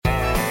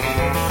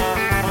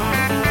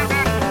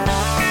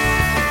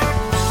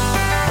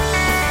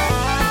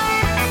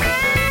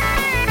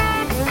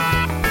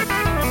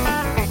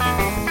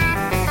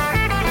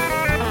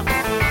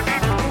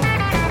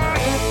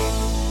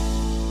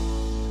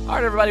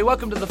everybody.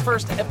 Welcome to the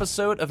first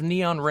episode of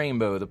Neon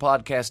Rainbow, the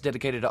podcast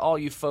dedicated to all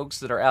you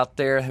folks that are out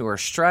there who are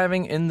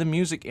striving in the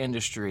music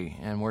industry.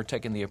 And we're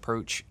taking the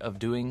approach of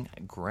doing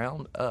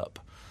ground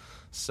up.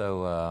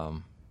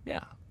 So,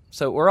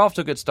 So we're off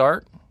to a good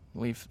start.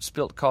 We've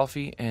spilt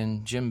coffee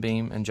and Jim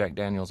Beam and Jack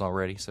Daniels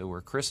already, so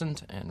we're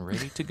christened and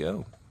ready to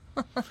go.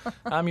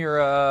 I'm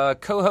your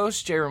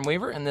co-host, Jaron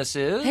Weaver, and this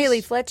is... Haley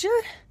Fletcher.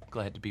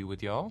 Glad to be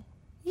with y'all.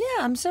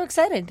 Yeah, I'm so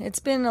excited. It's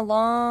been a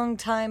long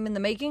time in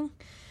the making.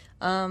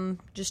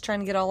 Just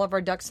trying to get all of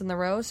our ducks in the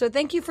row. So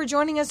thank you for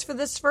joining us for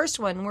this first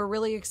one. We're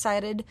really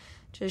excited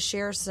to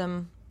share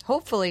some,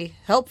 hopefully,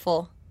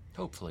 helpful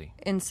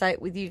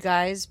insight with you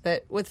guys.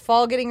 But with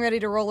fall getting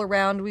ready to roll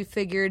around, we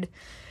figured,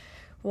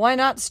 why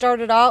not start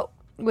it out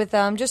with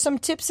just some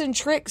tips and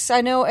tricks.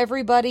 I know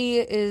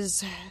everybody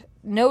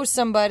knows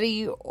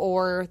somebody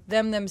or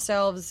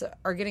themselves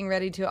are getting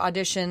ready to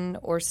audition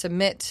or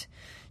submit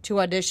to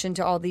audition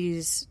to all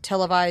these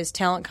televised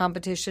talent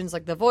competitions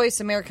like The Voice,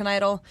 American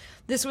Idol.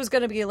 This was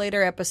going to be a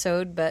later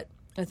episode, but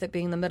with it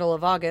being the middle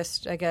of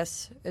August, I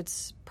guess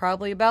it's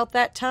probably about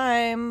that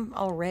time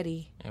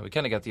already. Yeah, we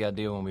kind of got the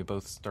idea when we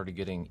both started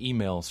getting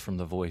emails from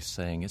The Voice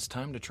saying, it's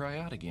time to try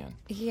out again.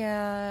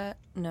 Yeah,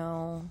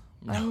 no.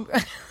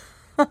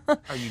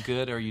 Are you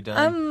good? Are you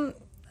done?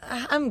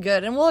 I'm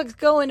good, and we'll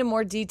go into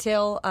more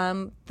detail.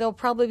 There'll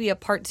probably be a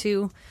part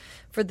 2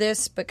 for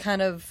this, but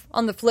kind of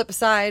on the flip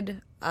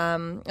side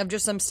of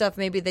just some stuff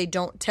maybe they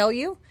don't tell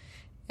you,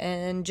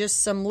 and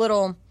just some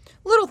little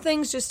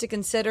things just to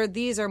consider.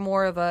 These are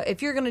more of a,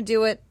 if you're going to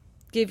do it,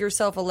 give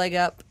yourself a leg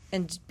up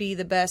and be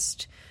the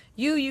best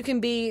you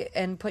can be,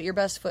 and put your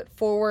best foot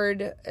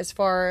forward as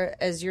far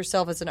as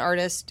yourself as an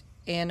artist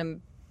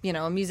and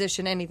a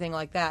musician, anything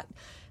like that.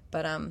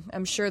 But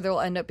I'm sure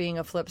there'll end up being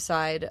a flip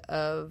side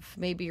of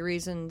maybe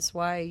reasons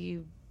why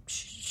you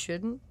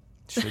shouldn't.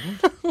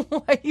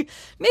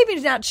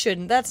 Maybe not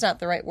shouldn't. That's not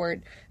the right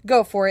word.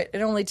 Go for it.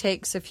 It only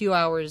takes a few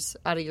hours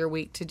out of your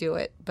week to do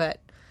it. But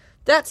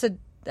that's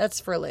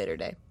for a later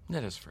day.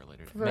 That is for a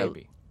later day.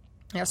 Maybe.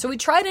 Yeah. So we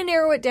try to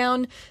narrow it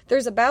down.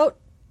 There's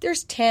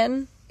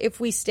 10 if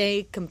we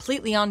stay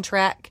completely on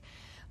track.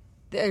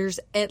 There's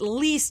at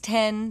least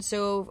 10.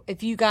 So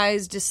if you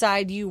guys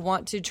decide you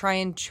want to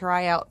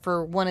try out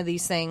for one of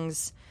these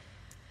things,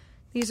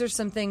 these are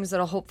some things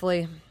that'll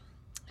hopefully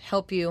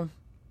help you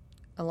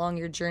along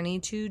your journey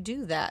to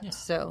do that. Yeah.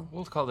 So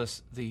we'll call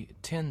this the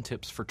 10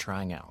 tips for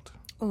trying out.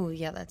 Oh,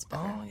 yeah, that's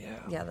better. Oh, yeah.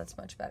 Yeah, that's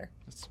much better.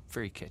 It's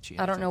very catchy.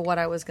 I don't know what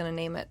I was going to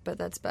name it, but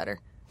that's better.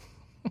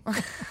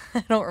 I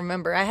don't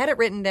remember. I had it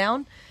written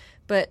down,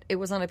 but it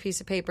was on a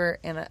piece of paper,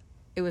 and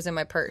it was in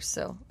my purse,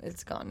 so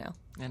it's gone now.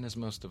 And as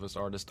most of us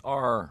artists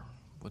are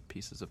with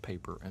pieces of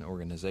paper and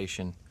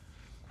organization,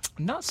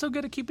 not so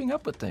good at keeping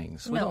up with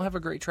things. We don't have a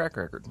great track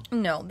record.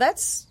 No,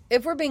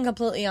 if we're being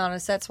completely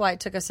honest, that's why it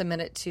took us a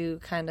minute to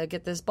kind of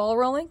get this ball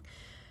rolling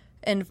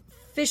and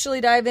officially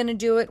dive in and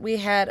do it. We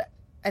had,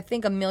 I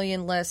think, a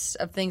million lists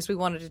of things we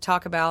wanted to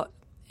talk about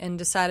and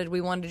decided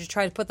we wanted to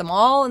try to put them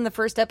all in the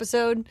first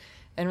episode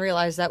and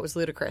realized that was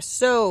ludicrous.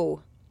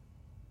 So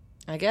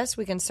I guess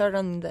we can start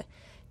on the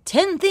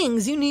 10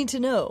 things you need to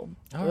know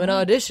when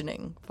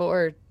auditioning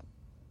for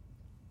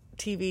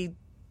TV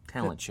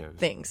talent shows.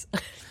 Things.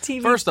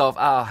 TV. First off,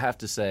 I'll have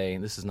to say,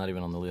 this is not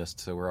even on the list,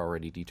 so we're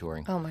already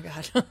detouring. Oh, my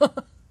God.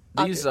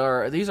 These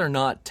are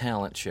not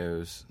talent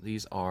shows.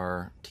 These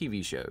are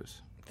TV shows.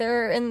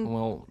 They're in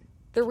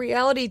the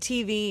reality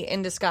TV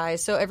in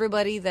disguise. So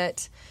everybody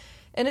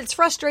and it's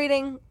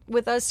frustrating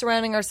with us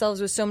surrounding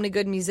ourselves with so many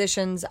good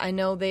musicians. I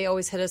know they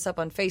always hit us up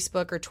on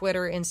Facebook or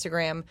Twitter,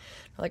 Instagram.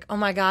 Like, oh,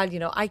 my God,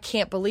 I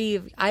can't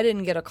believe I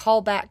didn't get a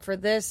call back for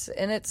this.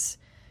 And it's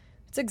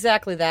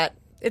exactly that.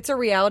 It's a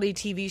reality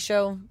TV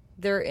show.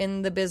 They're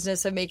in the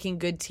business of making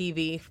good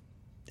TV.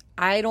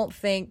 I don't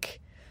think...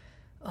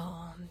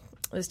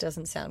 this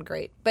doesn't sound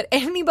great. But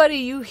anybody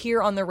you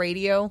hear on the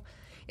radio,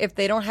 if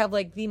they don't have,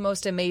 the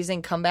most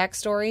amazing comeback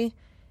story,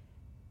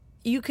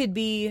 you could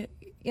be,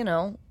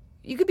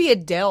 you could be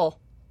Adele.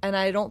 And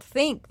I don't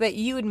think that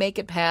you would make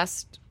it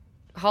past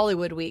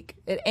Hollywood Week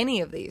at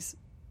any of these.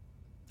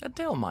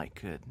 Adele might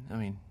could. I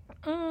mean,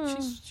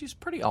 she's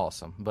pretty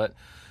awesome. But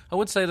I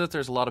would say that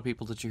there's a lot of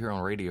people that you hear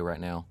on radio right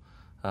now,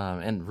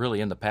 and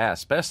really in the past,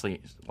 especially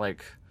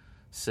 70s,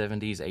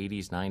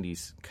 80s,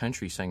 90s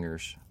country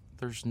singers.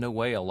 There's no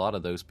way a lot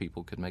of those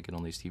people could make it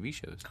on these TV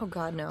shows. Oh,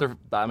 God, no.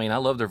 I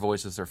love their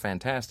voices. They're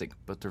fantastic,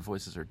 but their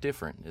voices are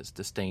different. It's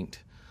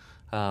distinct.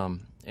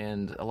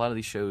 And a lot of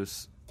these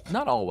shows,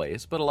 not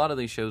always, but a lot of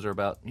these shows are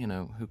about,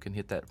 who can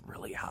hit that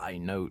really high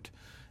note.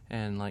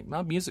 And,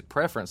 my music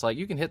preference,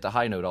 you can hit the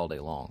high note all day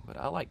long, but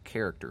I like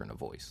character in a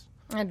voice.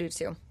 I do,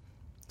 too.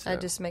 So. I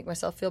just make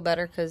myself feel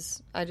better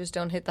because I just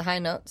don't hit the high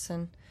notes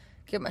and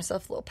give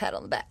myself a little pat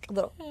on the back. A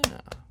little.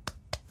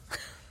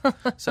 Yeah.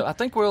 So I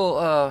think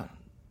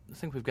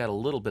we've got a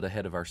little bit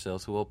ahead of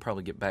ourselves, so we'll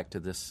probably get back to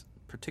this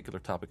particular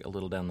topic a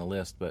little down the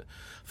list. But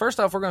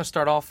first off, we're going to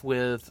start off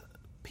with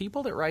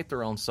people that write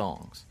their own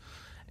songs.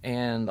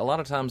 And a lot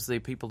of times the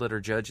people that are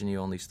judging you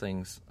on these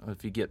things,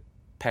 if you get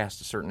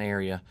past a certain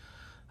area,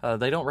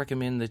 They don't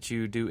recommend that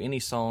you do any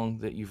song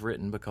that you've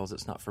written because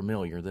it's not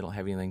familiar. They don't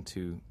have anything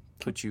to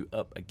put you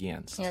up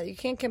against. Yeah, you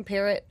can't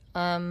compare it.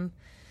 And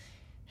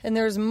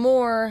there's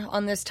more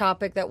on this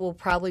topic that we'll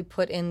probably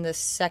put in the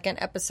second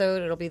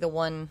episode. It'll be the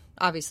one,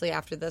 obviously,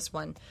 after this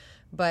one.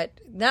 But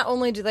not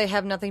only do they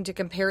have nothing to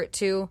compare it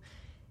to,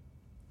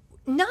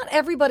 not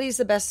everybody's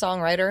the best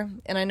songwriter.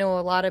 And I know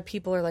a lot of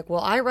people are like,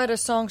 well, I write a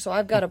song, so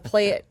I've got to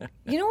play it.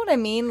 You know what I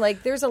mean?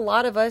 Like, there's a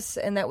lot of us,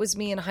 and that was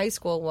me in high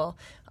school. Well,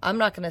 I'm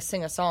not going to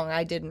sing a song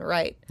I didn't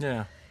write.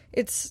 Yeah.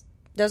 It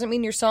doesn't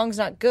mean your song's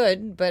not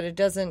good, but it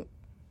doesn't.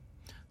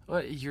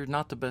 Well, you're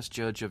not the best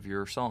judge of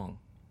your song.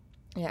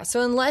 Yeah,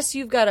 so unless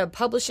you've got a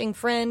publishing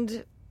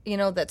friend,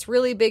 that's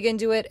really big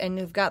into it, and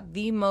you've got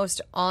the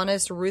most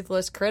honest,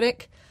 ruthless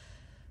critic,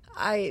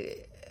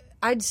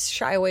 I'd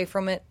shy away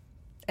from it.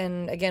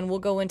 And again, we'll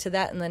go into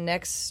that in the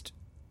next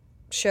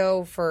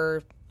show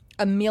for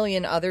a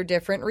million other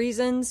different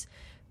reasons,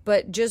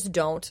 but just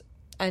don't.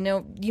 I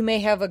know you may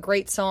have a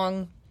great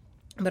song,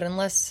 but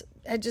unless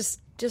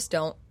just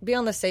don't. Be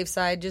on the safe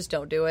side. Just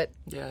don't do it.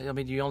 Yeah, I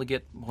mean, you only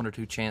get 1 or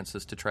 2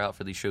 chances to try out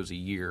for these shows a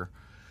year.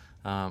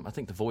 I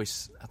think The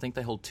Voice,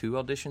 they hold 2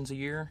 auditions a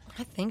year.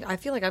 I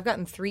feel like I've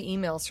gotten 3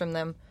 emails from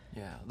them.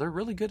 Yeah, they're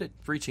really good at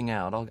reaching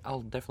out.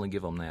 I'll definitely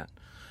give them that.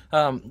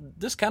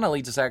 This kind of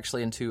leads us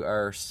actually into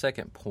our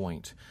second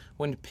point.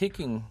 When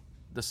picking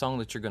the song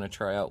that you're going to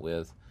try out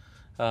with,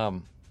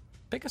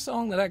 pick a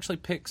song that actually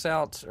picks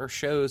out or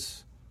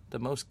shows the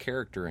most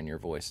character in your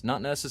voice.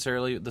 Not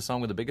necessarily the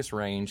song with the biggest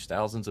range.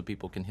 Thousands of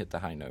people can hit the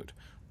high note.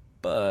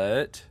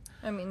 But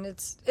I mean,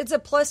 it's a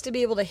plus to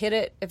be able to hit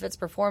it if it's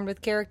performed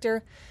with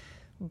character.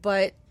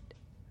 But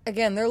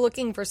again, they're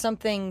looking for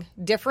something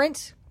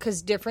different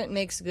because different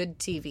makes good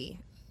TV.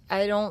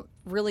 I don't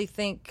really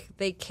think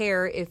they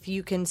care if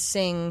you can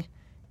sing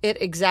it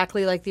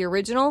exactly like the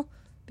original,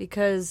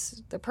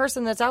 because the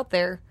person that's out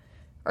there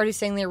already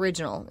sang the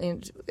original.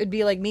 It'd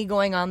be like me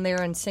going on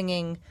there and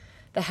singing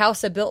The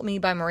House That Built Me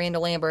by Miranda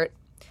Lambert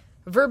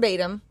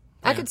verbatim.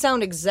 Yeah. I could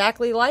sound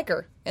exactly like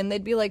her, and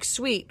they'd be like,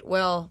 sweet,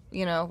 well,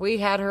 we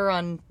had her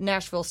on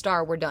Nashville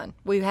Star, we're done.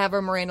 We have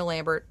her Miranda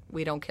Lambert,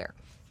 we don't care.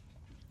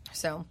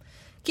 So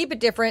keep it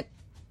different.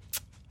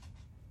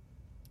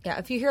 Yeah,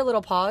 if you hear a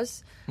little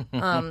pause,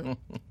 dog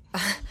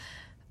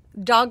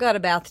got a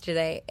bath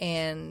today,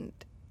 and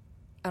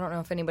I don't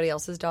know if anybody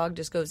else's dog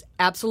just goes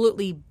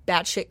absolutely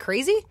batshit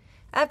crazy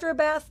after a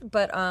bath,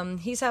 but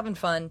he's having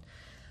fun.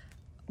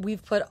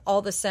 We've put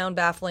all the sound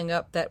baffling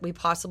up that we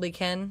possibly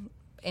can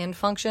and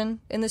function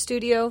in the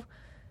studio.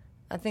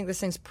 I think this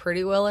thing's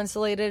pretty well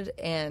insulated,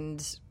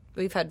 and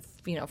we've had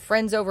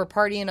friends over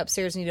partying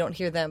upstairs, and you don't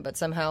hear them, but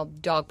somehow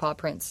dog paw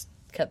prints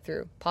cut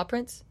through. Paw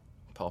prints?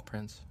 Paw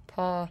prints?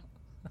 Paw.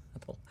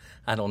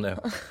 I don't know.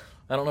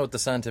 I don't know what the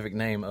scientific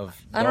name of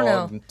dog. I don't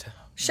know.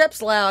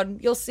 Shep's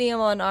loud. You'll see him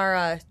on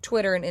our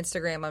Twitter and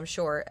Instagram, I'm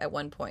sure, at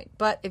one point.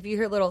 But if you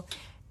hear little,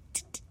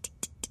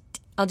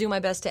 I'll do my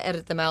best to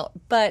edit them out.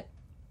 But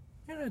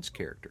yeah, it's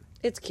character.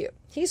 It's cute.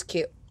 He's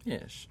cute.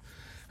 Yes.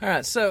 All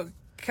right. So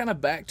kind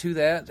of back to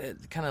that.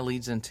 It kind of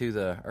leads into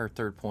our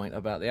third point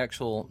about the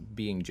actual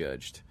being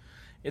judged.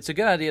 It's a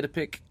good idea to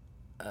pick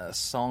a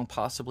song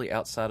possibly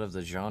outside of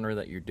the genre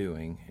that you're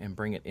doing and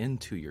bring it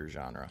into your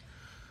genre.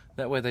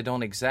 That way they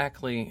don't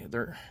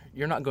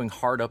you're not going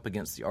hard up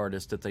against the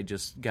artist that they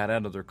just got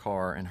out of their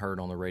car and heard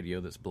on the radio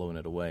that's blowing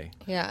it away.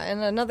 Yeah,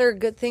 and another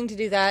good thing to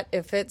do that,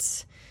 if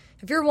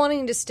you're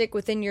wanting to stick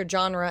within your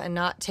genre and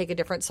not take a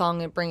different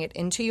song and bring it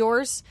into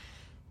yours,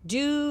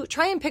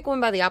 try and pick one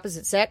by the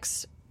opposite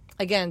sex.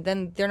 Again,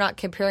 then they're not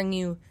comparing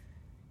you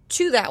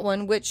to that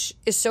one, which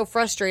is so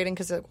frustrating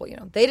because,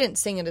 they didn't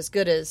sing it as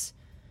good as,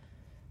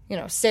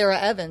 Sarah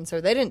Evans, or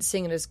they didn't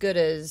sing it as good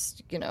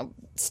as,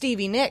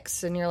 Stevie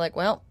Nicks. And you're like,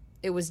 well,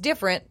 it was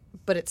different,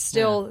 but it's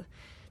still,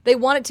 They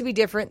want it to be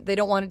different. They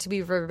don't want it to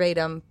be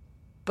verbatim.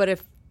 But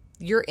if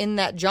you're in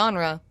that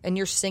genre and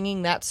you're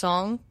singing that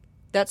song,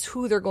 that's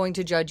who they're going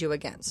to judge you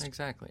against.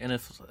 Exactly. And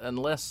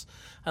unless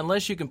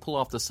you can pull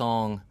off the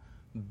song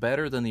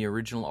better than the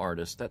original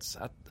artist,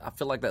 I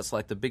feel like that's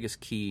like the biggest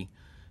key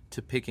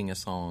to picking a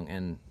song.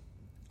 And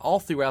all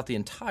throughout the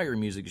entire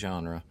music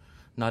genre,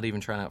 not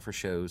even trying out for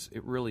shows,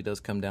 it really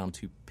does come down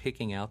to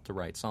picking out the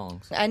right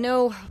songs. I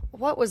know,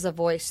 what was The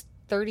Voice?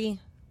 30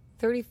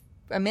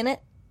 a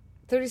minute?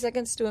 30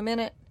 seconds to a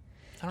minute?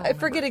 I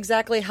forget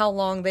exactly how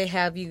long they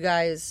have you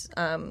guys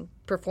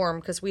perform,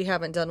 because we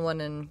haven't done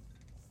one in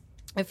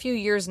a few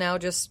years now.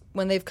 Just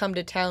when they've come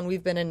to town,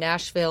 we've been in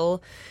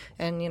Nashville,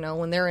 and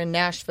when they're in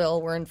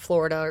Nashville, we're in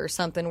Florida or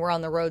something, we're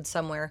on the road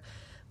somewhere.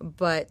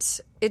 But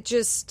it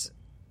just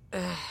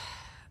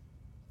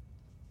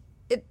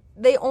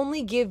they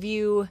only give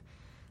you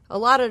a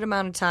allotted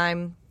amount of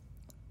time.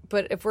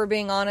 But if we're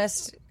being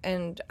honest,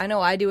 and I know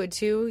I do it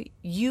too,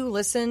 you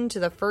listen to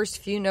the first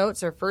few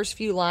notes or first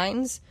few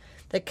lines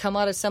that come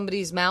out of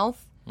somebody's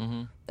mouth,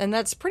 and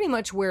that's pretty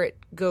much where it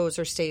goes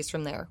or stays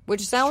from there,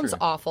 which sounds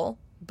awful,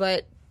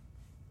 but,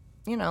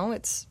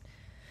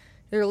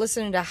 you're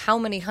listening to how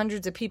many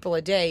hundreds of people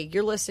a day.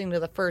 You're listening to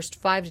the first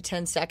 5 to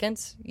 10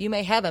 seconds. You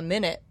may have a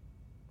minute,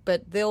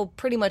 but they'll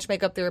pretty much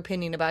make up their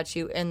opinion about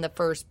you in the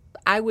first,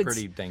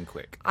 Pretty dang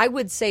quick. I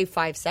would say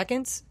 5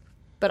 seconds,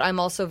 but I'm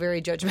also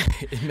very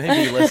judgmental. It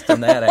may be less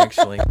than that,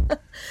 actually.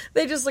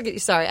 They just look at you.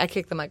 Sorry, I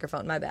kicked the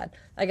microphone. My bad.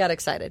 I got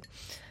excited.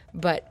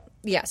 But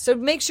yeah, so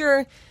make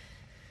sure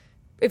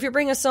if you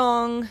bring a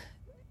song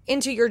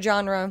into your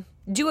genre,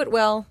 do it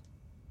well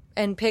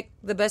and pick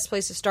the best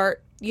place to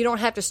start. You don't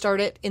have to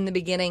start it in the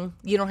beginning.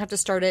 You don't have to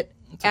start it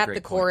at the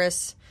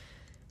chorus.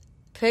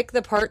 Pick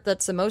the part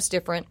that's the most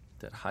different.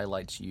 That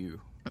highlights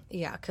you.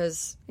 Yeah,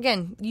 because,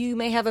 again, you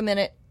may have a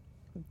minute.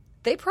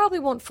 They probably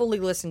won't fully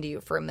listen to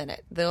you for a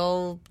minute.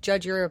 They'll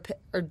judge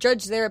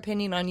their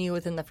opinion on you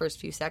within the first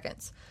few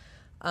seconds.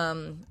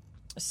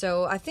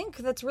 So I think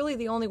that's really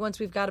the only ones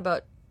we've got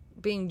about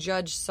being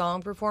judged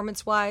song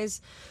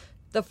performance-wise.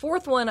 The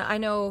fourth one I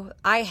know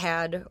I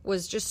had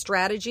was just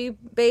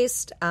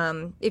strategy-based.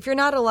 If you're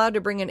not allowed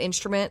to bring an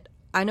instrument,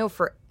 I know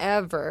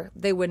forever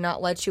they would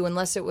not let you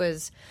unless it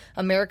was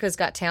America's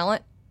Got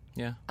Talent.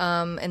 Yeah.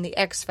 And the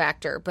X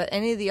Factor. But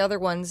any of the other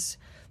ones,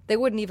 they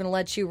wouldn't even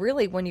let you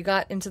really, when you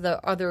got into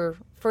the other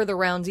further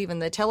rounds, even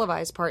the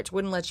televised parts,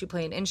 wouldn't let you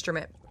play an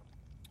instrument.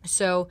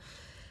 So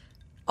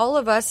all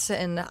of us,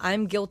 and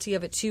I'm guilty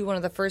of it too, one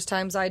of the first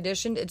times I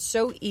auditioned, it's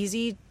so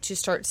easy to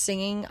start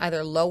singing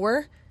either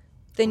lower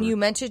than you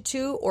meant it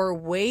to or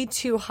way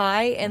too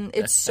high, and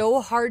it's so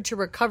hard to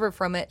recover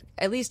from it.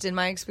 At least in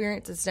my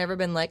experience, it's never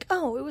been like,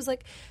 oh, it was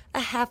like a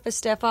half a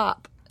step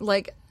up.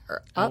 Like,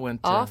 up,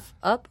 off,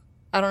 up.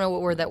 I don't know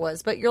what word that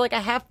was, but you're like a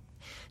half.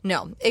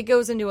 No, it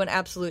goes into an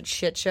absolute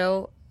shit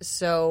show.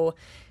 So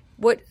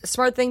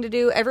smart thing to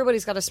do,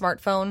 everybody's got a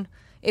smartphone.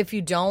 If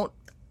you don't,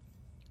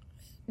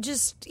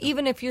 just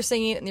even if you're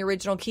singing it in the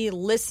original key,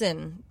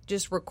 listen.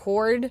 Just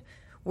record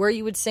where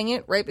you would sing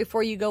it right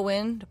before you go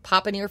in.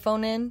 Pop an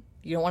earphone in.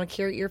 You don't want to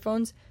carry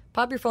earphones?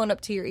 Pop your phone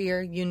up to your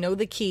ear. You know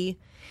the key.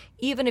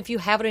 Even if you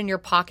have it in your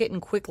pocket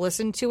and quick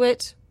listen to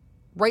it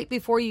right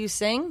before you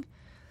sing,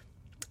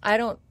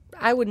 I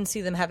wouldn't see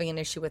them having an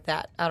issue with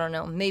that. I don't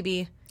know.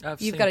 Maybe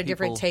you've got a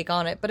different take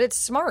on it, but it's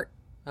smart.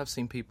 I've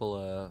seen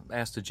people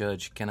ask the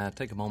judge, can I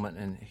take a moment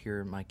and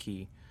hear my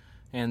key?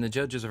 And the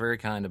judges are very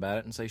kind about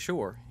it and say,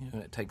 sure.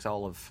 It takes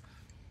all of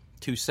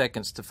 2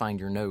 seconds to find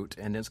your note,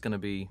 and it's going to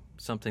be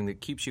something that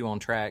keeps you on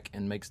track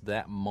and makes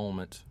that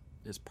moment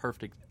as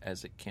perfect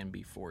as it can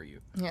be for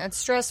you. Yeah, it's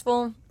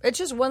stressful. It's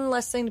just one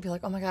less thing to be like,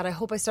 oh my God, I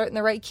hope I start in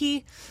the right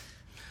key.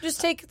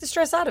 Just take the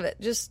stress out of it.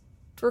 Just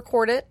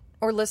record it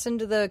or listen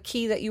to the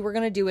key that you were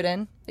going to do it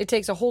in. It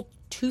takes a whole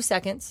 2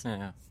 seconds.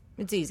 Yeah.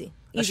 It's easy.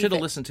 I should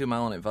have listened to my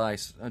own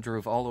advice. I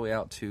drove all the way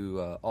out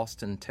to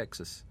Austin,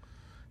 Texas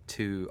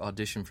to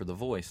audition for The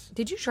Voice.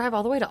 Did you drive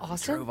all the way to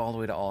Austin? I drove all the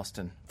way to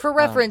Austin. For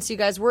reference, you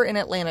guys, we're in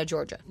Atlanta,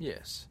 Georgia.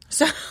 Yes.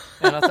 So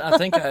and I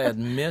think I had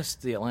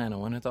missed the Atlanta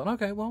one. I thought,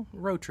 okay, well,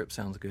 road trip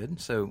sounds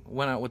good. So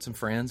went out with some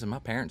friends, and my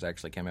parents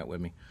actually came out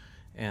with me.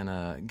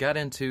 And got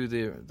into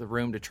the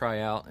room to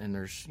try out, and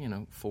there's,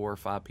 4 or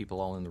 5 people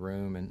all in the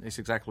room, and it's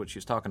exactly what she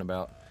was talking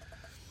about.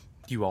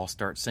 You all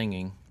start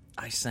singing.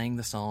 I sang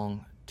the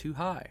song too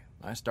high.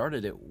 I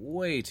started it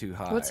way too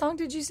high. What song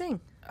did you sing?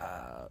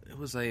 It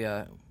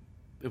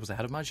was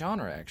out of my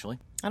genre, actually.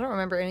 I don't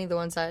remember any of the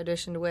ones I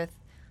auditioned with.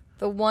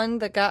 The one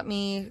that got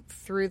me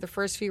through the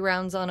first few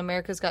rounds on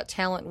America's Got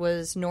Talent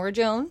was Norah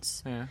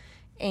Jones. Yeah.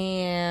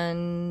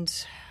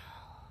 And,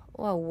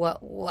 well,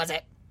 what was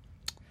it?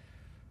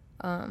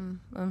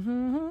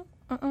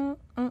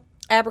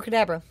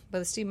 Abracadabra by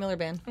the Steve Miller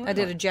Band. I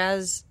did a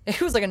jazz,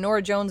 it was like a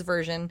Norah Jones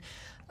version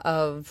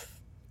of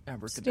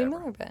Steve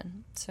Miller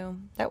Band. So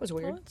that was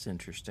weird. Well, that's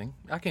interesting.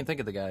 I can't think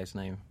of the guy's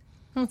name.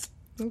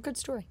 Good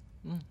story.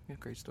 Yeah,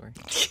 great story.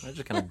 That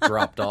just kind of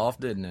dropped off,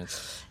 didn't it?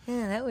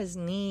 Yeah, that was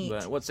neat.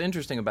 But what's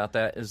interesting about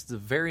that is the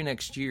very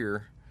next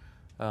year,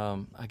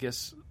 I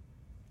guess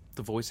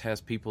The Voice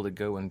has people that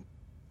go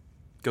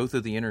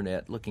through the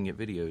internet looking at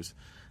videos.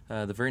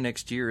 The very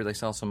next year, they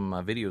saw some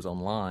of my videos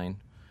online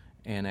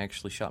and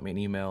actually shot me an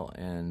email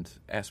and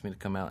asked me to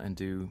come out and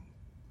do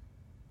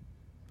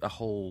a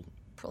whole...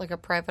 Like a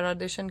private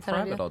audition kind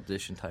of deal? Private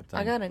audition type thing.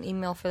 I got an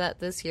email for that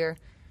this year,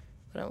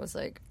 but I was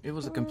like... It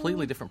was a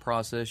completely different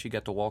process. You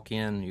got to walk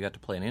in, you got to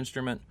play an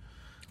instrument.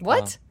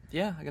 What?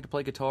 Yeah, I got to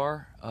play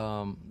guitar.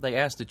 They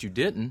asked that you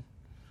didn't.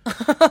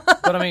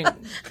 But I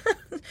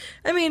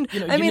mean...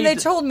 they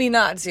told me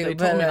not to. They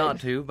told me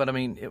not to, but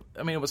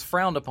it was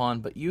frowned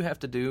upon, but you have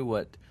to do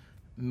what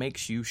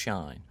makes you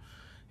shine.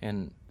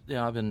 And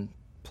I've been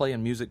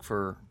playing music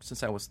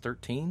since I was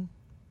 13,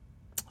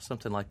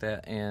 something like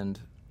that, and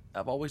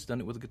I've always done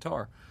it with a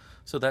guitar.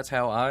 So that's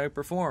how I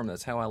perform.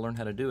 That's how I learn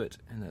how to do it,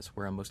 and that's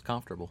where I'm most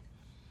comfortable.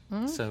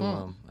 Mm-hmm.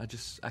 So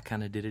I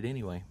kind of did it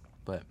anyway.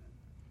 But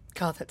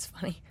God, that's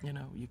funny.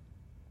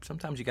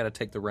 Sometimes you got to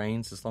take the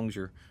reins as long as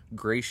you're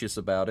gracious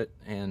about it.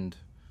 And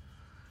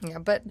yeah,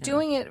 but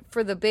doing it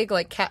for the big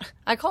I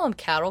call them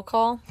cattle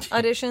call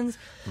auditions,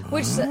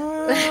 which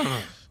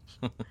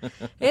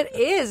it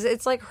is.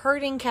 It's like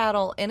herding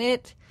cattle, and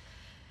it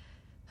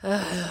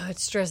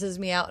stresses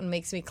me out and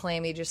makes me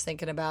clammy just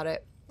thinking about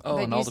it. Oh,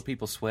 and all the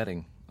people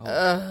sweating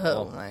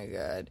Oh my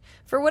God.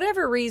 For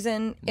whatever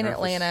reason, in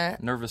Atlanta,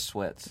 Nervous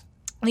sweats.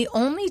 the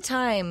only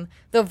time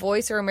The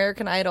Voice or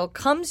American Idol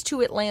comes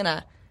to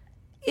Atlanta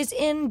is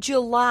in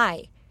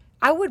July.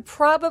 I would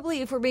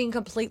probably, if we're being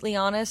completely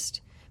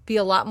honest, be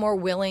a lot more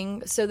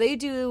willing. So they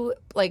do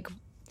like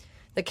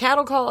the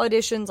cattle call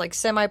auditions, like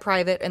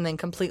semi-private and then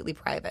completely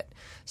private.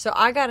 So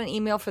I got an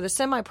email for the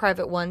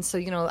semi-private one. So,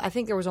 I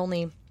think there was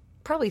only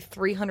probably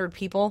 300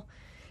 people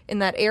in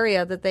that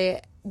area that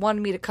they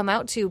wanted me to come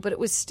out to. But it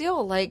was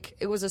still like,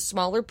 it was a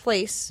smaller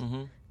place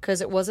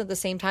because it wasn't the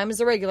same time as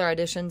the regular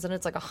auditions. And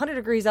it's like 100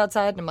 degrees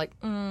outside. And I'm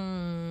like,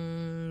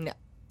 no,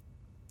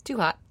 too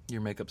hot.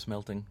 Your makeup's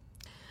melting.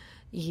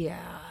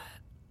 Yeah.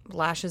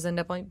 Lashes end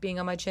up being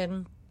on my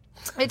chin.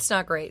 It's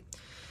not great.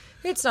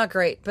 It's not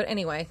great. But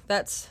anyway,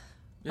 that's...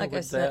 Like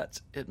I said,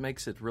 it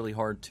makes it really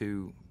hard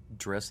to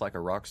dress like a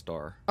rock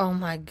star. Oh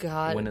my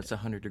God. When it's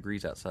 100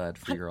 degrees outside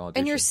for your audition.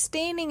 And you're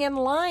standing in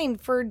line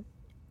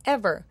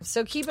forever.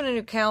 So keeping an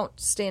account,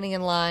 standing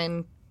in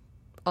line,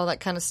 all that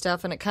kind of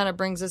stuff. And it kind of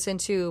brings us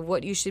into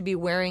what you should be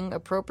wearing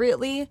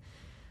appropriately.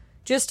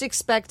 Just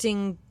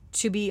expecting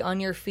to be on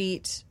your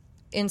feet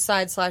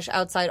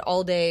inside/outside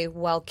all day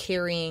while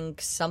carrying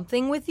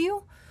something with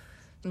you.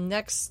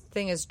 Next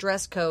thing is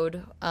dress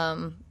code.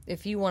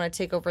 If you want to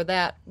take over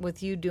that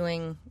with you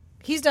doing...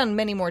 He's done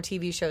many more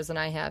TV shows than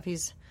I have.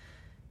 He's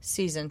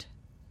seasoned.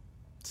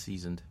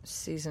 Seasoned.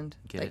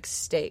 Get like it?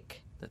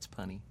 Steak. That's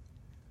punny.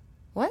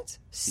 What?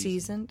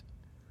 Seasoned?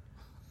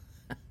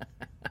 Oh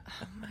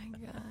my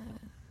God.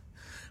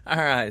 All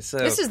right, so...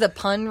 This is the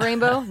pun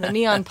rainbow? The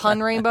neon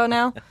pun rainbow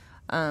now?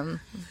 All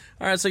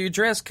right, so your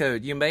dress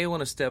code. You may want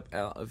to step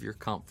out of your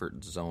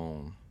comfort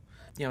zone.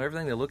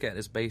 Everything they look at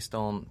is based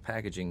on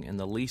packaging, and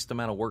the least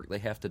amount of work they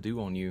have to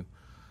do on you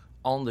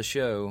on the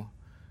show,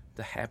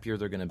 the happier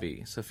they're going to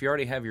be. So if you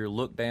already have your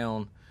look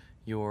down,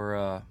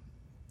 your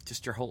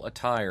just your whole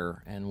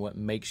attire, and what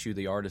makes you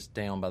the artist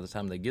down by the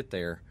time they get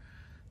there,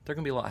 they're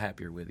going to be a lot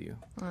happier with you.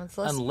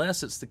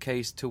 Unless it's the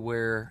case to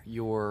where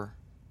you're...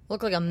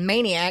 Look like a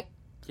maniac.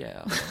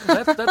 Yeah,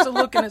 that's a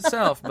look in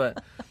itself.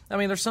 But,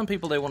 there's some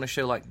people they want to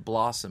show like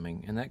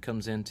blossoming, and that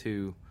comes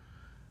into,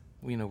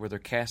 where they're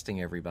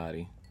casting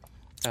everybody.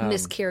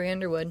 Miss Carrie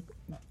Underwood.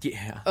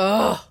 Yeah.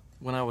 Oh.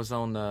 When I was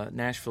on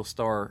Nashville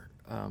Star,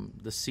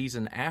 the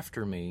season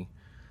after me,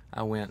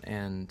 I went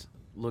and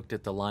looked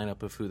at the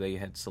lineup of who they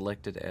had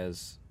selected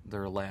as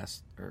their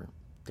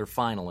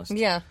finalists.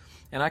 Yeah.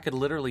 And I could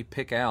literally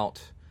pick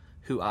out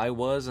who I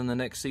was in the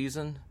next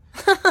season.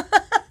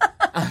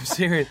 I'm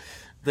serious.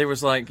 There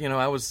was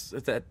I was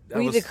at that.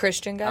 Were you the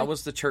Christian guy? I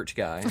was the church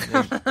guy.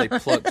 They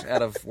plucked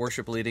out of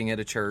worship leading at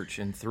a church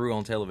and threw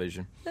on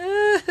television.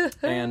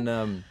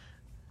 And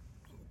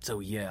so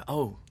yeah.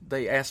 Oh,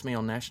 they asked me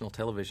on national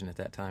television at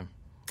that time.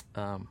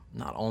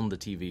 Not on the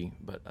TV,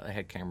 but I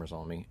had cameras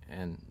on me.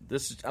 And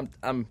this is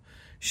I'm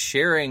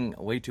sharing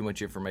way too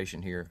much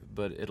information here,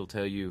 but it'll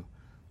tell you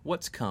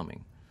what's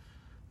coming.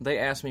 They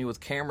asked me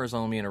with cameras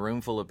on me in a room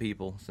full of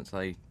people, since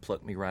they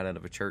plucked me right out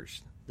of a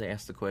church. They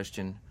asked the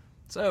question,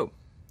 so,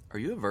 are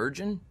you a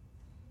virgin?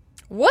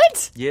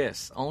 What?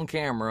 Yes, on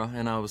camera.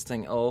 And I was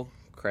thinking, oh,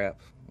 crap.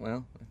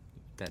 Well,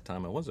 at that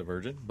time I was a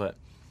virgin, but...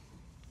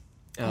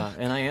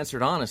 and I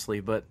answered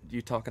honestly, but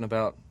you talking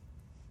about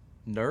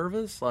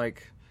nervous?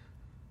 Like,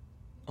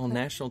 on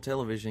national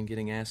television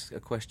getting asked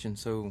a question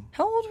so...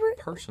 How old were you?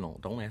 Personal.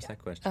 Don't ask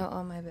that question.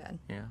 Oh, my bad.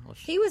 Yeah.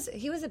 He was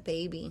a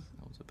baby.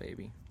 I was a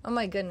baby. Oh,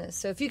 my goodness.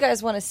 So if you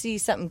guys want to see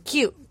something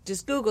cute,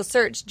 just Google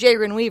search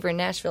Jaron Weaver,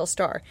 Nashville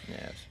Star.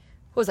 Yes.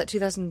 What was that,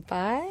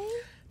 2005?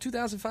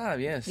 2005,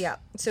 yes. Yeah.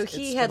 So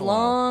he had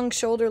long,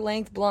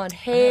 shoulder-length blonde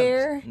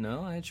hair.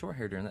 I had short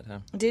hair during that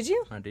time. Did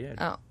you? I did.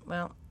 Oh,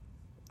 well.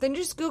 Then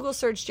just Google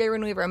search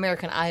Jaron Weaver,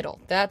 American Idol.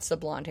 That's the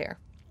blonde hair.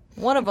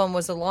 One of them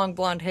was a long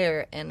blonde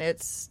hair, and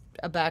it's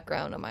a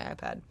background on my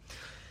iPad.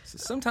 So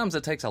sometimes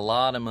it takes a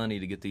lot of money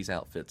to get these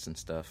outfits and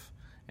stuff,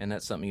 and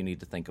that's something you need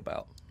to think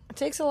about. It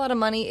takes a lot of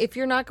money. If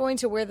you're not going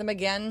to wear them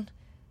again,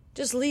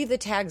 just leave the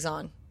tags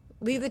on.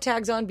 Leave the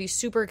tags on. Be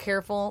super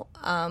careful.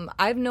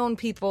 I've known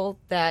people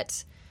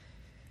that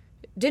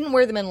didn't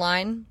wear them in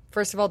line.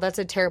 First of all, that's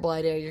a terrible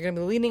idea. You're going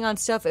to be leaning on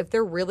stuff. If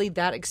they're really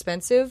that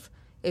expensive,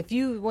 if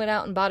you went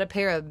out and bought a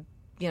pair of,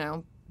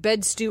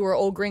 bed stew or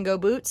old gringo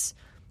boots,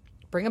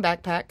 bring a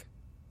backpack,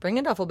 bring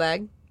a duffel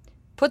bag,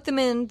 put them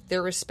in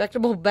their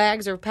respectable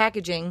bags or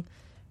packaging,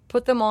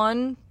 put them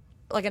on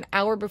like an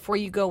hour before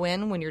you go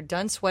in when you're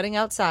done sweating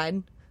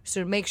outside, so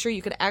to make sure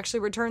you could actually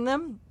return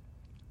them.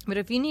 But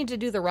if you need to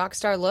do the rock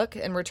star look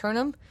and return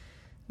them,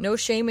 no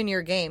shame in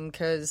your game,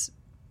 because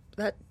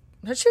that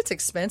shit's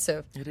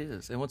expensive. It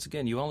is. And once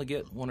again, you only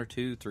get 1 or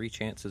 2, 3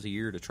 chances a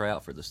year to try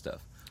out for this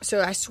stuff.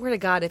 So I swear to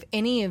God, if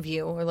any of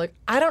you are like,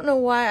 I don't know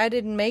why I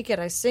didn't make it,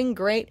 I sing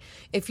great.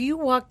 If you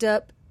walked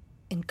up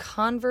in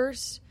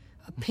Converse,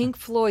 a Pink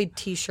Floyd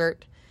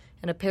t-shirt,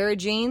 and a pair of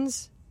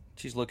jeans...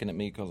 She's looking at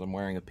me because I'm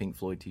wearing a Pink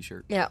Floyd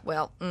t-shirt. Yeah,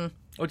 well...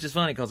 Which is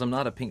funny because I'm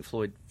not a Pink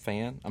Floyd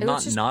fan. I'm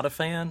not a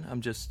fan. I'm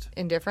just...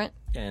 Indifferent?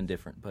 Yeah,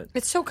 indifferent. But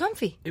it's so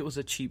comfy. It was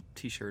a cheap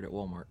t-shirt at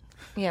Walmart.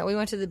 Yeah, we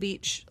went to the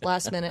beach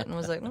last minute and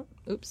was like, oh,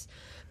 oops.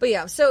 But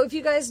yeah, so if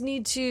you guys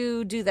need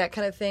to do that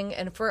kind of thing,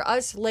 and for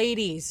us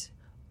ladies,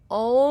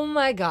 oh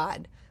my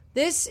God,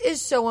 this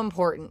is so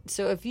important.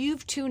 So if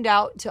you've tuned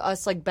out to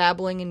us like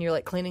babbling and you're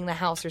like cleaning the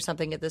house or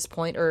something at this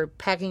point, or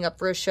packing up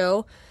for a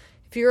show,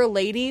 if you're a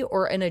lady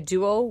or in a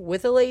duo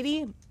with a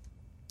lady,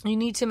 you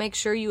need to make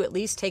sure you at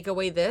least take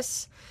away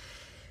this.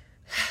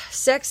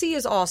 Sexy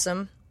is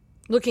awesome.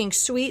 Looking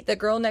sweet, the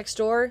girl next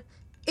door,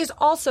 is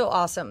also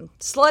awesome.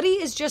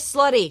 Slutty is just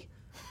slutty.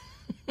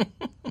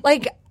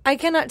 Like, I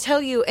cannot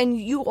tell you, and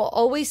you will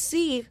always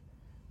see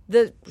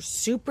the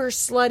super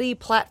slutty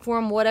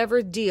platform,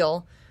 whatever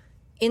deal,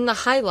 in the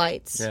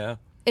highlights. Yeah.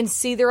 And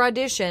see their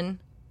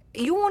audition.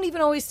 You won't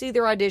even always see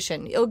their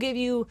audition. It'll give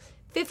you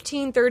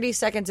 15, 30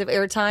 seconds of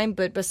airtime,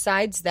 but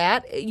besides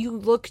that, you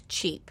look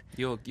cheap.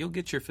 You'll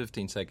get your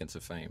 15 seconds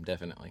of fame,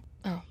 definitely.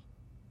 Oh.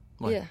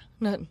 What? Yeah,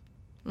 nothing.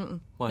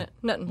 What?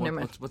 Nothing. Never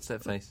mind. What's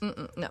that face?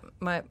 No,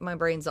 my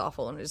brain's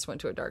awful and I just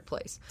went to a dark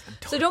place.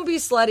 So don't be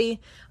slutty.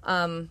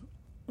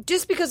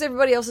 Just because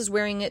everybody else is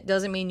wearing it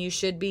doesn't mean you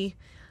should be.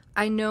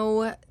 I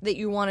know that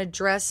you want to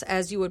dress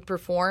as you would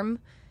perform,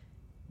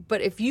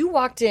 but if you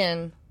walked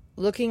in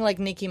looking like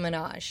Nicki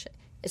Minaj,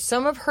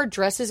 some of her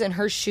dresses and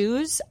her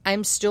shoes,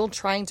 I'm still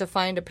trying to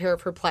find a pair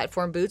of her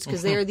platform boots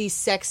because they are the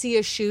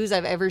sexiest shoes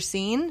I've ever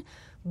seen.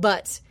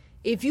 But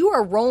if you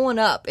are rolling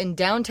up in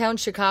downtown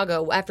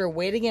Chicago after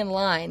waiting in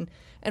line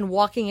and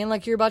walking in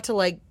like you're about to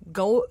like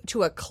go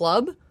to a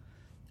club,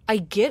 I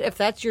get if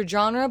that's your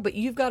genre, but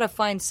you've got to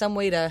find some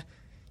way to,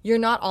 you're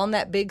not on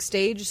that big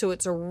stage, so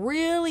it's a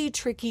really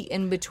tricky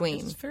in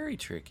between. It's very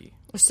tricky.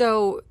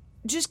 So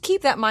just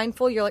keep that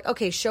mindful. You're like,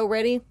 okay, show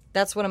ready,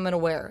 that's what I'm going to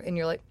wear. And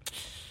you're like,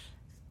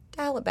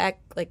 dial it back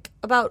like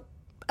about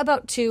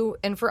 2.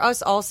 And for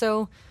us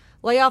also,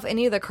 lay off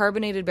any of the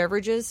carbonated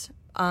beverages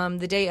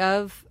the day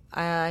of.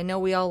 I know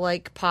we all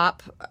like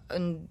pop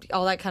and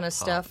all that kind of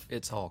stuff.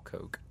 It's all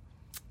Coke.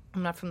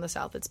 I'm not from the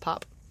South. It's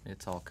pop.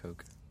 It's all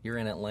Coke. You're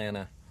in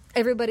Atlanta.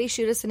 Everybody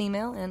shoot us an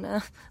email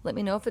and let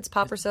me know if it's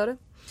pop or soda.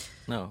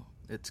 No,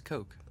 it's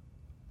Coke.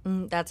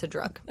 That's a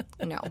drug.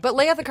 No. But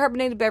lay off the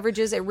carbonated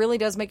beverages. It really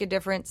does make a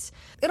difference.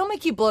 It'll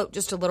make you bloat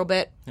just a little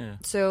bit. Yeah.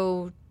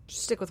 So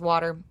just stick with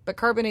water. But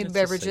carbonated It's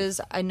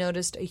beverages, I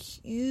noticed a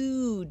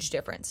huge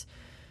difference.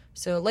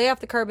 So lay off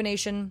the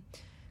carbonation.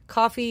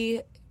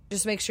 Coffee,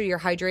 just make sure you're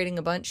hydrating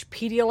a bunch.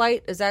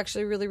 Pedialyte is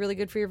actually really, really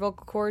good for your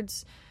vocal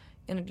cords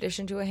in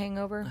addition to a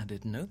hangover. I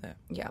didn't know that.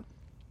 Yeah.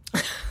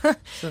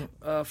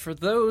 So, for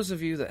those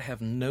of you that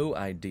have no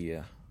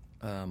idea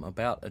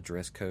about a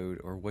dress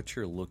code or what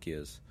your look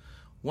is,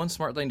 one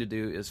smart thing to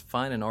do is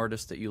find an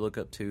artist that you look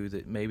up to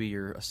that maybe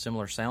you're a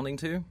similar sounding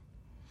to,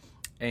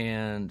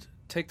 and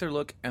take their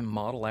look and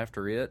model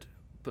after it,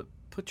 but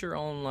put your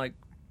own like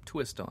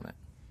twist on it.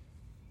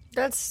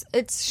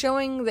 It's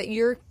showing that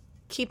you're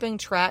keeping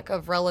track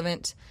of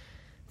relevant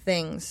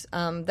things.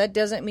 That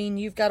doesn't mean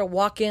you've got to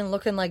walk in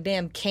looking like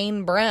damn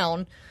Kane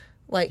Brown,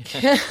 like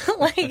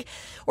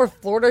or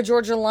Florida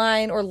Georgia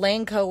Line or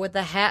Lanco with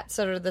the hats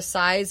that are the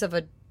size of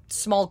a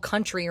small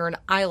country or an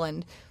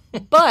island.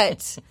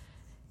 But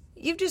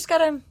you've just got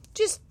to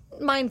just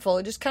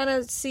mindful, just kind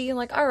of see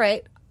like, all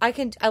right,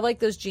 I like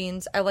those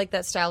jeans, I like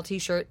that style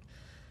t-shirt.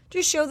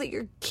 Just show that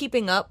you're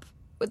keeping up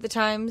with the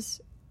times,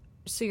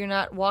 so you're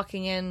not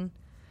walking in.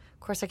 Of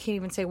course, I can't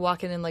even say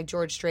walking in like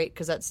George Strait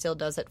because that still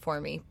does it for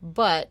me.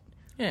 But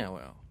yeah,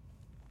 well,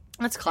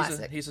 that's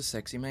classic. He's a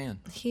sexy man.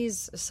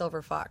 He's a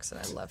silver fox, and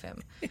I love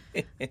him.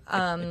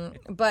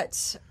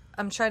 But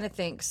I'm trying to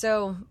think.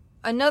 So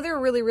another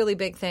really, really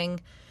big thing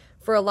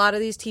for a lot of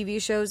these TV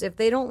shows, if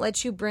they don't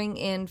let you bring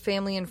in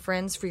family and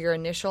friends for your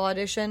initial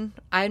audition,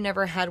 I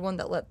never had one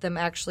that let them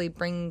actually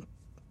bring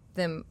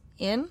them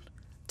in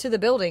to the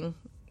building.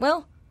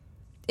 Well,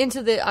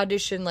 into the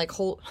audition, like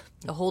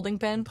the holding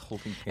pen.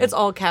 It's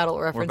all cattle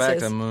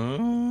references. We're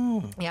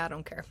back to yeah, I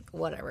don't care.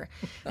 Whatever.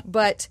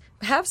 But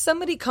have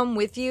somebody come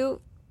with you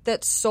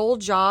that's sole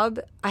job.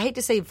 I hate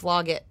to say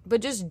vlog it,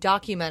 but just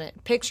document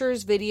it.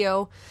 Pictures,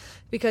 video.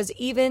 Because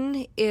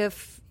even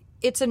if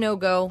it's a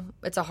no-go,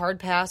 it's a hard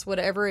pass,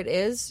 whatever it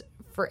is,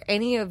 for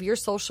any of your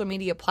social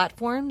media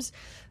platforms,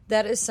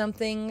 that is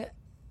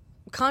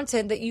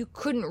content that you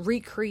couldn't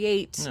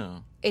recreate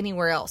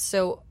anywhere else.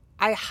 So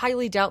I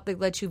highly doubt they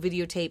let you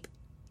videotape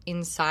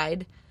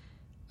inside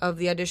of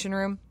the audition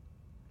room.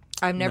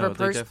 I've never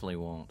they definitely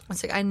won't.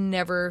 It's like I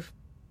never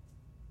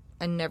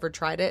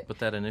tried it. But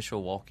that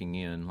initial walking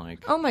in, like,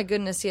 oh my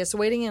goodness, yes,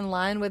 waiting in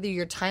line, whether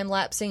you're time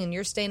lapsing and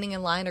you're standing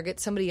in line, or get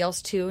somebody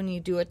else too, and you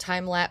do a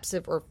time lapse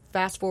or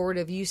fast forward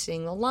of you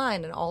seeing the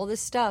line and all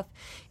this stuff,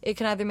 it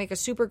can either make a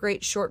super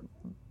great short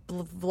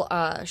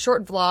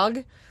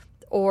vlog,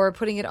 or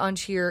putting it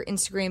onto your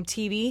Instagram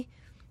TV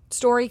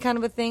story kind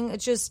of a thing.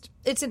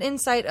 It's an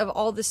insight of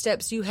all the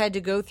steps you had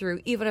to go through,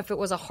 even if it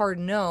was a hard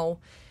no.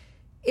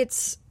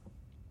 It's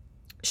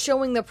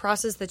showing the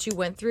process that you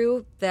went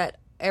through, that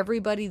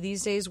everybody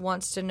these days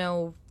wants to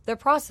know the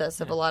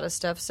process of a lot of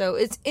stuff. So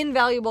it's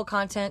invaluable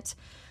content.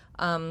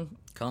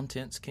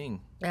 Content's king.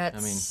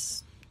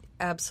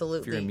 Absolutely.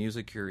 If you're in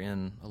music, you're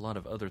in a lot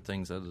of other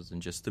things other than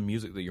just the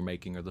music that you're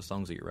making or the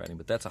songs that you're writing.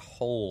 But that's a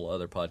whole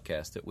other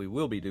podcast that we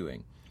will be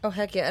doing. Oh,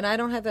 heck yeah. And I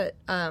don't have that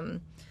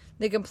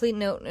the complete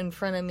note in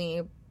front of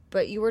me,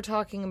 but you were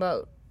talking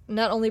about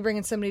not only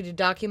bringing somebody to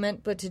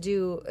document, but to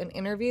do an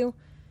interview.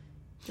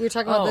 We were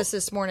talking about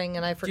this morning,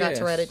 and I forgot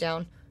to write it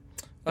down.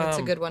 That's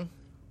a good one.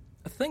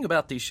 The thing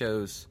about these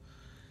shows,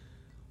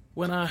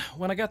 when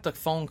I got the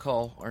phone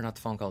call, or not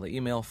the phone call, the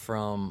email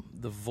from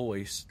The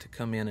Voice to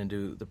come in and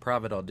do the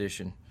private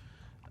audition,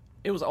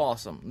 it was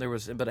awesome.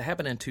 But it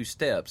happened in 2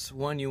 steps.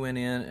 One, you went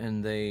in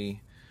and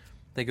they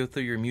go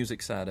through your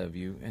music side of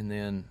you, and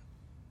then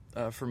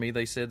for me,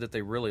 they said that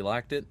they really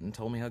liked it and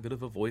told me how good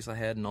of a voice I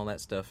had and all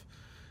that stuff,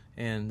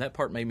 and that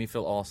part made me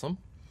feel awesome.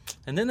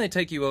 And then they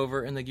take you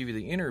over and they give you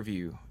the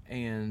interview,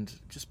 and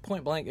just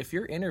point blank, if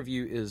your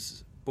interview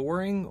is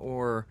boring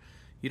or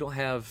you don't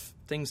have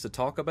things to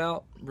talk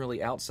about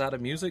really outside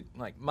of music,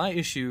 like my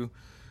issue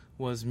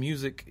was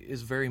music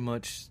is very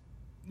much,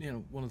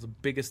 one of the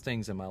biggest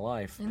things in my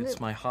life. And it's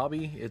my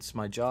hobby, it's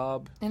my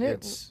job. And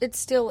it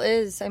still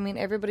is. I mean,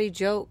 everybody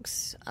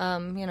jokes, now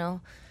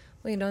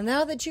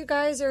that you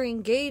guys are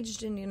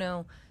engaged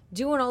and,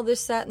 doing all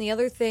this, that, and the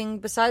other thing,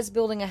 besides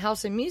building a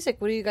house and music,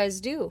 what do you guys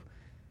do?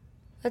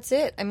 That's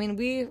it. I mean,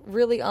 we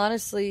really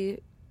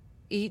honestly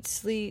eat,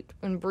 sleep,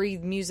 and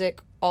breathe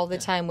music all the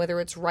time, whether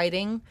it's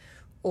writing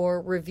or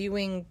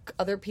reviewing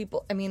other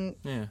people. I mean,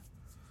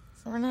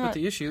 we're not. But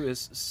the issue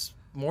is,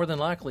 more than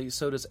likely,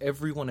 so does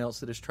everyone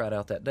else that has tried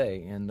out that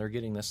day, and they're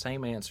getting the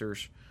same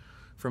answers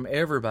from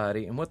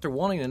everybody. And what they're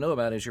wanting to know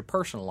about is your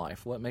personal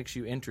life. What makes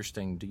you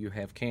interesting? Do you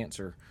have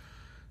cancer?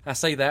 I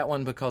say that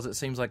one because it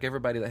seems like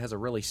everybody that has a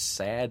really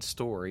sad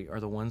story are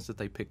the ones that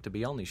they pick to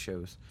be on these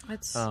shows.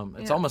 It's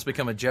almost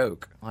become a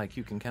joke. Like,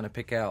 you can kind of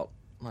pick out,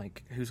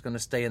 like, who's going to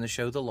stay in the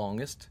show the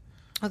longest.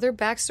 Oh, their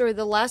backstory.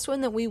 The last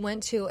one that we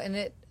went to,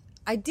 and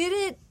I did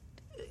it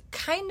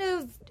kind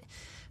of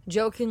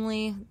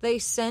jokingly. They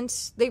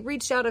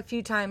reached out a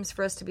few times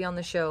for us to be on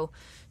the show,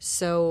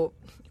 so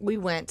we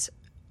went.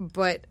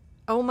 But,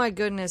 oh my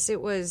goodness, I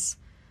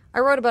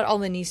wrote about all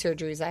the knee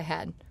surgeries I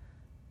had.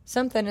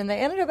 Something, and they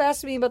ended up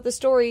asking me about the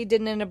story.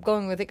 Didn't end up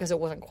going with it because it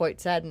wasn't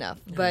quite sad enough.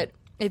 Yeah. But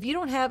if you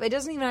don't have, it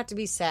doesn't even have to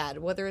be sad.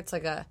 Whether it's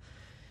like a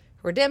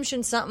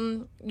redemption,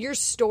 something, your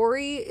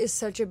story is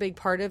such a big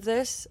part of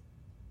this.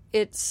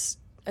 It's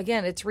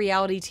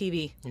reality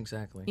TV.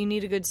 Exactly. You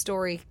need a good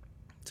story.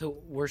 So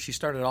where she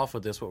started off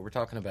with this, what we're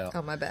talking about.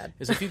 Oh, my bad.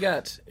 Is if you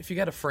got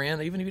a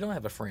friend, even if you don't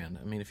have a friend.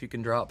 I mean, if you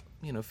can drop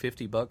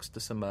 $50 to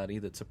somebody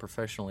that's a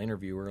professional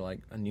interviewer, like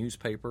a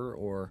newspaper,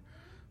 or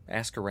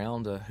ask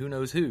around who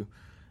knows who,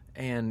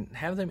 and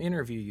have them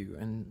interview you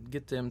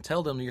and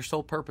tell them your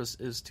sole purpose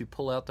is to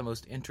pull out the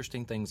most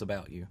interesting things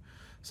about you,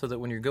 so that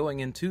when you're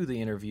going into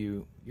the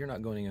interview, you're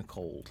not going in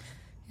cold.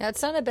 Yeah,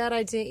 it's not a bad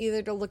idea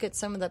either to look at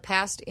some of the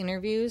past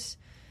interviews.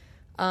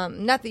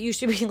 Not that you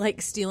should be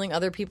like stealing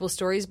other people's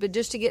stories, but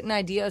just to get an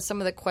idea of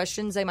some of the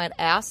questions they might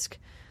ask.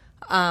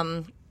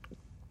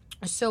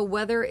 So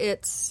whether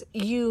it's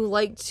you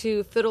like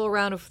to fiddle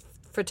around with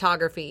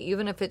photography,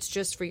 even if it's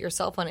just for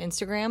yourself on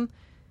Instagram,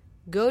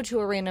 go to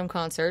a random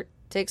concert,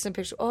 take some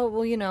pictures. Oh,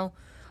 well,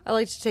 I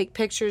like to take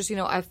pictures.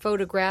 I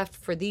photographed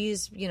for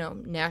these,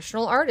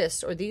 national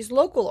artists or these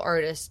local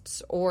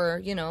artists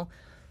or,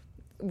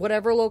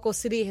 whatever local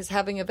city is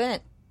having an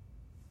event.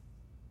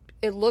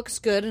 It looks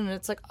good, and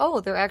it's like,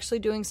 oh, they're actually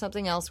doing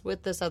something else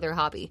with this other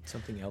hobby.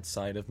 Something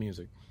outside of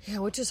music. Yeah,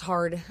 which is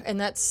hard. And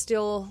that's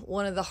still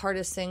one of the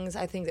hardest things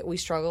I think that we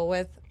struggle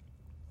with.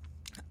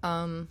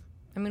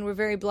 We're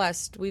very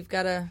blessed. We've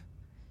got a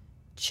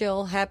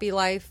chill, happy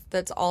life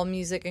that's all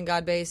music and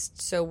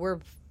God-based, so we're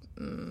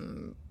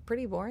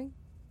pretty boring.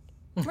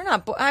 We're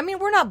not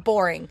we're not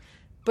boring,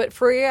 but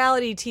for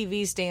reality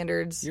TV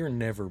standards... You're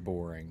never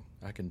boring.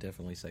 I can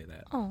definitely say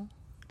that. Oh,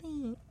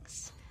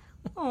 thanks.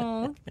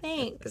 Oh,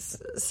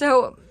 thanks.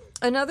 So,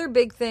 another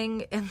big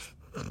thing, and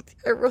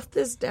I wrote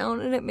this down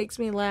and it makes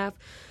me laugh.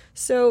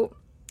 So,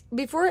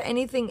 before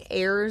anything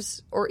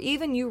airs, or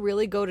even you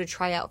really go to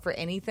try out for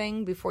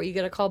anything before you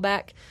get a call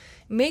back,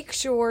 make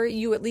sure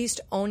you at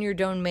least own your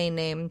domain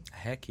name.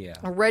 Heck yeah.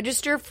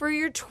 Register for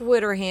your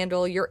Twitter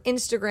handle, your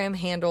Instagram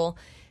handle,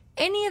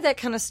 any of that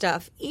kind of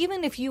stuff.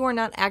 Even if you are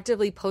not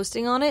actively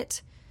posting on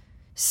it,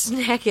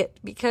 snag it,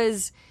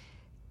 because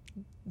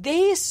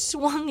they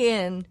swung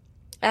in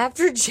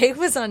after Jay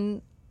was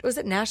on, was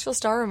it Nashville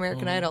Star or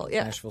American Idol?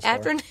 Yeah, Nashville Star.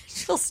 After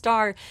Nashville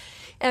Star.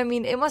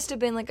 It must have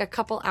been like a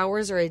couple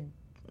hours or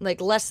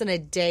less than a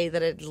day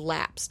that had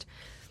lapsed,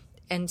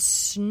 and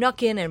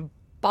snuck in and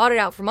bought it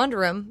out from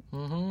under him,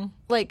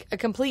 like a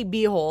complete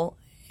beehole,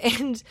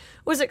 and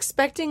was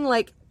expecting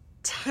like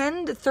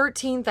 $10,000 to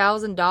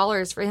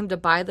 $13,000 for him to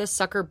buy this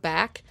sucker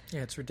back.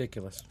 Yeah, it's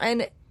ridiculous.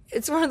 And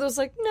it's one of those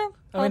like, no.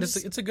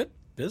 It's a good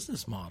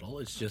business model.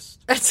 It's just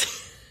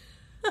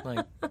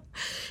like,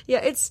 yeah,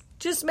 it's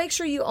just make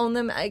sure you own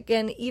them.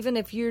 Again, even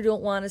if you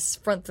don't want to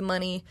front the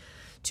money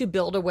to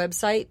build a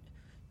website,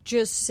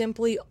 just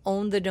simply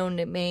own the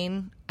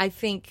domain. I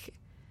think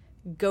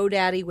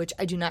GoDaddy, which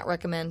I do not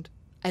recommend,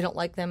 I don't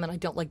like them, and I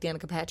don't like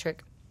Danica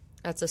Patrick.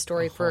 That's a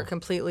story for a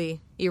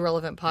completely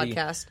irrelevant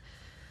podcast.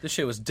 This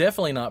show was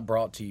definitely not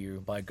brought to you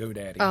by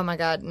GoDaddy. Oh my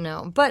God,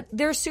 no. But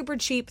they're super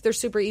cheap. They're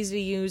super easy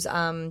to use.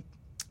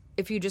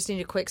 If you just need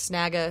a quick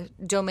snag a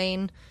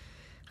domain,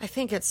 I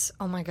think it's,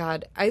 oh my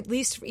God, at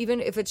least even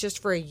if it's just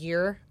for a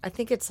year, I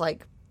think it's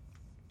like,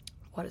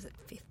 what is it,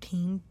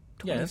 15,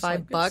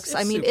 25 bucks?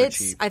 I mean,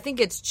 cheap. I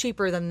think it's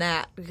cheaper than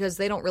that because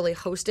they don't really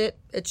host it.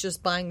 It's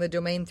just buying the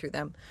domain through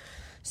them.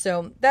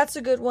 So that's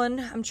a good one.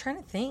 I'm trying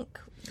to think.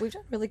 We've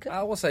done really good.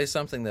 I will say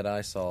something that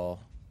I saw.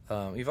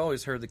 You've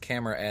always heard the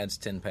camera adds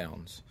 10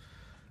 pounds.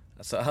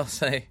 So I'll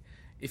say,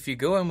 if you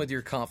go in with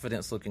your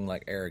confidence looking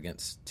like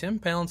arrogance, 10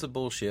 pounds of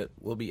bullshit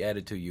will be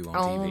added to you on TV.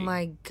 Oh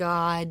my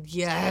God,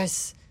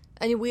 yes.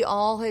 I mean, we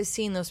all have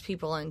seen those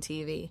people on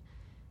TV.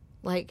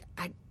 Like,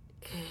 God,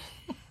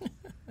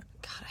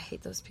 I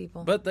hate those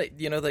people. But they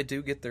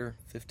do get their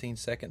 15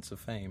 seconds of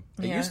fame.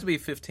 It Yeah. used to be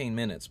 15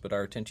 minutes, but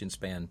our attention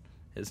span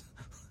is...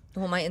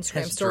 Well, my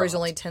Instagram has story is dropped.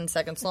 only 10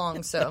 seconds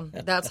long, so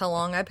that's how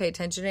long I pay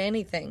attention to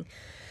anything.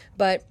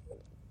 But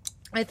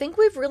I think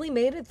we've really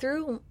made it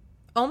through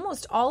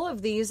almost all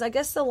of these. I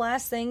guess the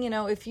last thing,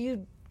 if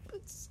you,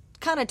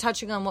 kind of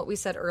touching on what we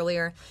said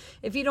earlier,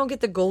 if you don't get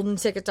the golden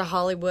ticket to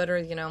Hollywood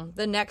or,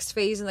 the next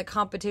phase in the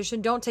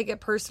competition, don't take it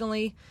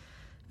personally.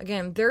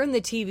 Again, they're in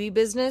the TV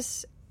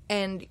business,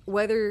 and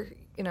whether,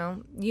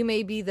 you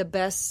may be the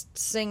best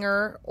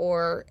singer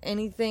or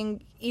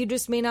anything, you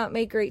just may not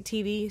make great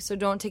TV, so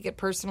don't take it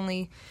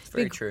personally. It's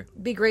very true.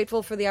 Be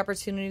grateful for the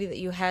opportunity that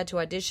you had to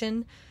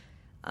audition.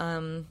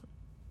 I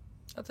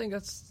think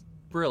that's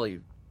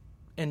really...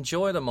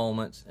 Enjoy the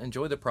moment,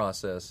 enjoy the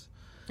process,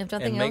 If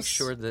nothing and make else,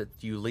 sure that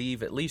you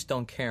leave, at least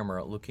on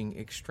camera, looking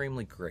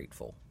extremely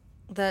grateful.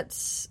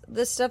 that's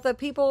the stuff that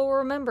people will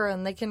remember,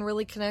 and they can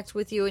really connect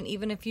with you. And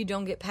even if you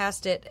don't get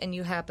past it and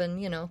you happen,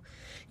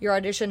 your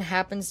audition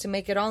happens to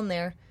make it on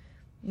there,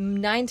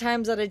 9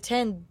 times out of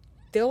 10,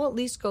 they'll at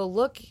least go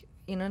look,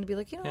 to be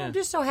like, I'm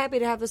just so happy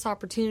to have this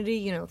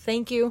opportunity,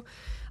 thank you.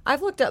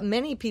 I've looked up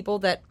many people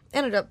that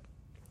ended up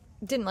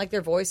didn't like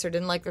their voice or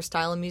didn't like their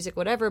style of music,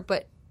 whatever,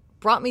 but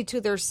brought me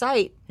to their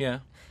site Yeah.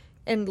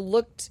 and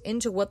looked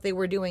into what they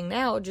were doing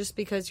now, just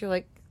because you're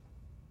like,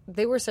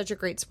 they were such a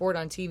great sport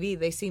on TV.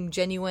 They seem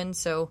genuine.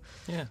 So,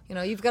 Yeah.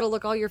 You've got to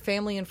look all your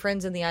family and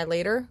friends in the eye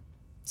later.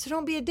 So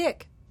don't be a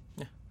dick.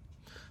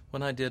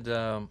 When I did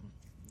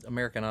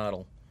American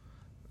Idol,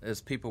 as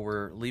people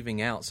were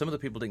leaving out, some of the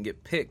people didn't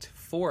get picked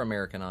for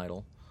American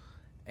Idol,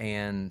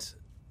 and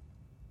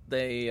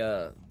they,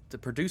 the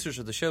producers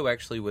of the show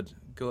actually would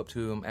go up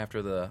to them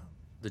after the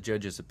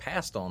judges had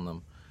passed on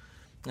them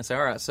and say,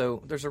 all right,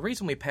 so there's a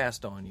reason we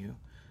passed on you.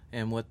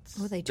 And what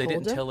they they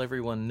didn't told tell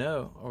everyone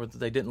know, or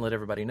they didn't let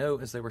everybody know,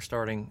 is they were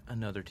starting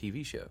another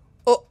TV show.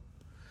 Oh,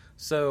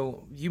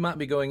 So you might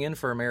be going in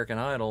for American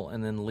Idol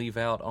and then leave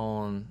out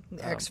on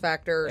X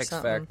Factor or X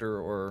something. Factor,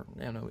 or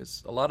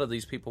it's a lot of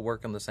these people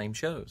work on the same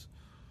shows,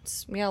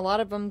 Yeah, a lot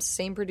of them,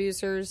 same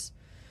producers,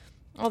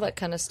 all that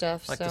kind of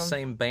stuff. like so the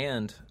same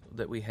band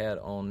that we had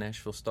on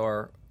Nashville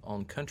Star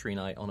on Country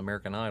Night on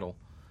American Idol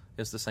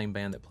is the same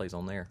band that plays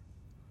on there.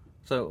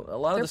 So a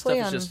lot of They're the stuff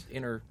is play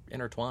just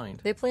intertwined.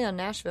 They play on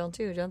Nashville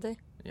too, don't they?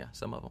 Yeah,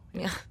 some of them.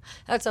 Yeah,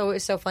 that's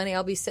always so funny.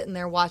 I'll be sitting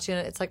there watching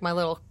it. It's like my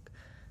little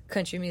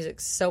country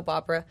music soap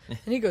opera, and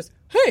he goes,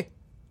 "Hey,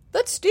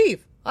 that's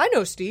Steve. I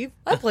know Steve.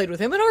 I played with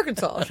him in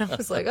Arkansas." And I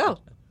was like, "Oh,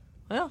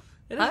 well,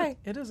 hi,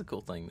 It is a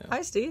cool thing, though.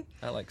 hi, Steve."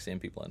 I like seeing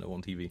people I know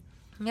on TV.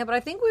 Yeah, but I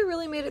think we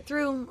really made it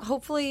through.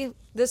 Hopefully,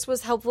 this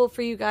was helpful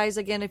for you guys.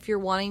 Again, if you're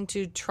wanting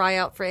to try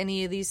out for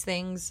any of these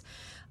things,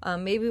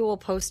 maybe we'll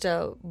post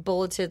a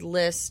bulleted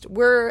list.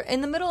 We're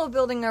in the middle of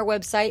building our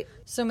website,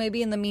 so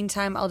maybe in the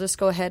meantime, I'll just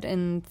go ahead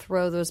and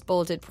throw those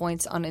bulleted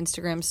points on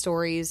Instagram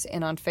stories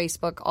and on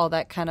Facebook, all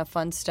that kind of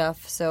fun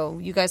stuff. So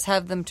you guys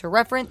have them to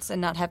reference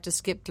and not have to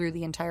skip through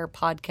the entire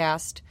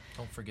podcast.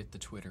 Don't forget the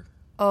Twitter.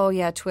 Oh,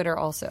 yeah, Twitter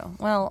also.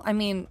 Well, I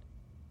mean,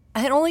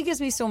 it only gives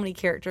me so many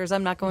characters.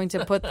 I'm not going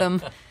to put them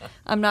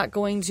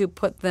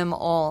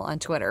all on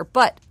Twitter.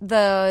 But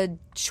the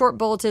short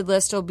bulleted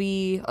list will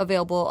be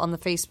available on the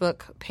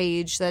Facebook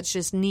page. That's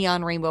just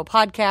Neon Rainbow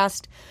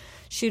Podcast.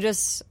 Shoot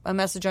us a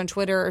message on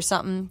Twitter or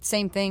something.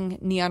 Same thing,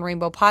 Neon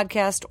Rainbow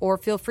Podcast. Or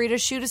feel free to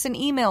shoot us an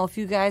email if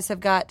you guys have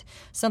got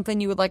something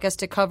you would like us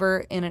to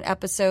cover in an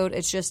episode.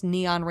 It's just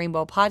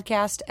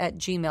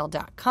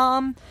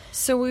neonrainbowpodcast@gmail.com.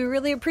 So we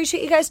really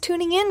appreciate you guys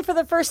tuning in for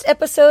the first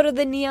episode of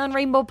the Neon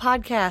Rainbow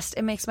Podcast.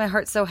 It makes my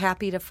heart so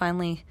happy to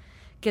finally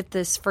get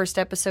this first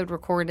episode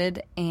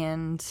recorded.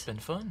 And It's been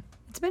fun.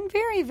 it's been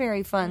very,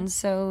 very fun.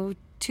 So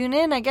tune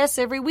in, I guess,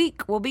 every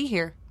week. We'll be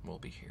here. We'll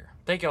be here.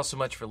 Thank y'all so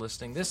much for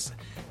listening. This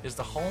is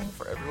the home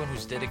for everyone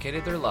who's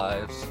dedicated their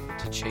lives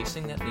to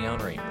chasing that neon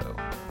rainbow.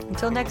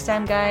 Until next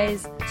time,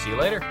 guys. See you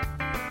later.